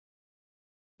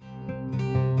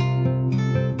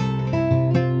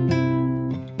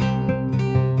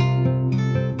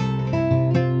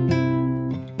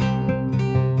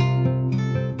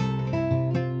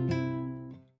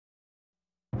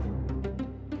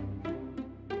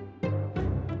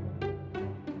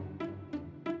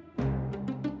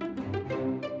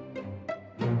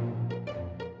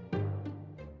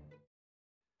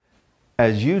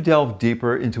As you delve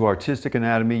deeper into artistic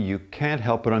anatomy, you can't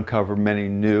help but uncover many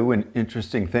new and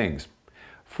interesting things.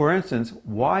 For instance,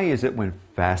 why is it when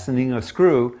fastening a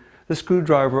screw, the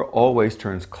screwdriver always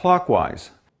turns clockwise?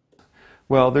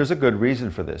 Well, there's a good reason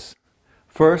for this.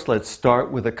 First, let's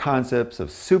start with the concepts of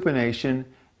supination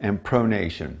and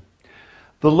pronation.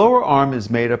 The lower arm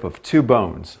is made up of two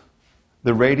bones,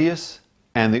 the radius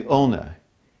and the ulna,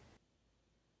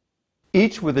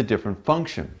 each with a different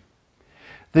function.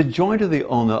 The joint of the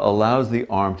ulna allows the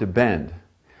arm to bend,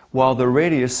 while the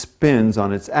radius spins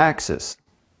on its axis.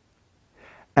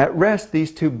 At rest,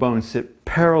 these two bones sit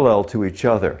parallel to each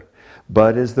other,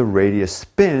 but as the radius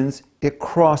spins, it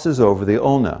crosses over the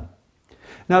ulna.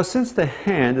 Now, since the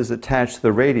hand is attached to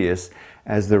the radius,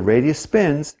 as the radius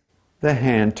spins, the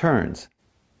hand turns.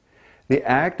 The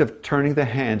act of turning the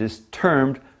hand is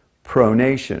termed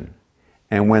pronation,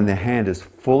 and when the hand is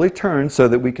fully turned so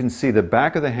that we can see the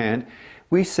back of the hand,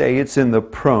 we say it's in the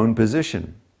prone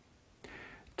position.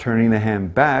 Turning the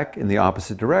hand back in the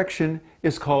opposite direction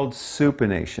is called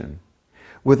supination.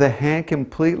 With the hand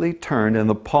completely turned and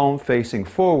the palm facing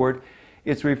forward,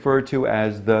 it's referred to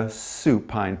as the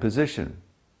supine position.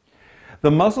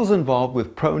 The muscles involved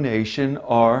with pronation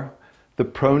are the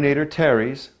pronator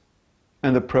teres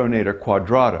and the pronator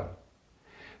quadrata.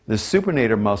 The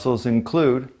supinator muscles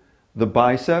include the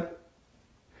bicep,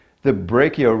 the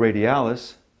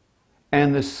brachioradialis,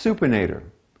 and the supinator,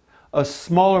 a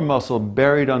smaller muscle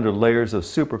buried under layers of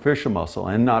superficial muscle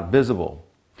and not visible.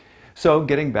 So,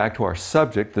 getting back to our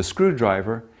subject, the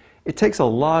screwdriver, it takes a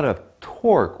lot of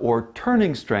torque or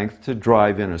turning strength to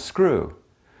drive in a screw.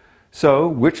 So,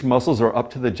 which muscles are up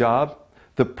to the job?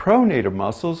 The pronator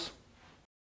muscles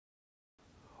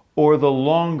or the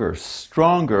longer,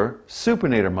 stronger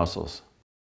supinator muscles?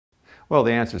 Well,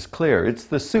 the answer is clear. It's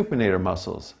the supinator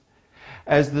muscles.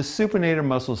 As the supinator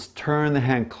muscles turn the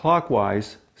hand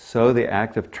clockwise, so the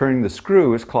act of turning the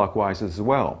screw is clockwise as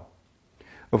well.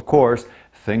 Of course,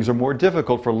 things are more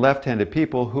difficult for left-handed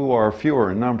people who are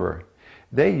fewer in number.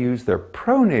 They use their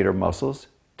pronator muscles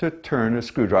to turn a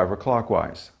screwdriver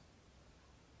clockwise.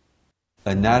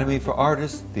 Anatomy for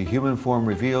Artists, The Human Form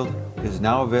Revealed is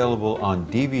now available on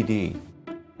DVD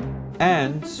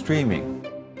and streaming.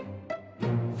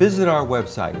 Visit our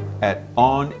website at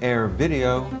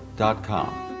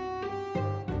onairvideo.com.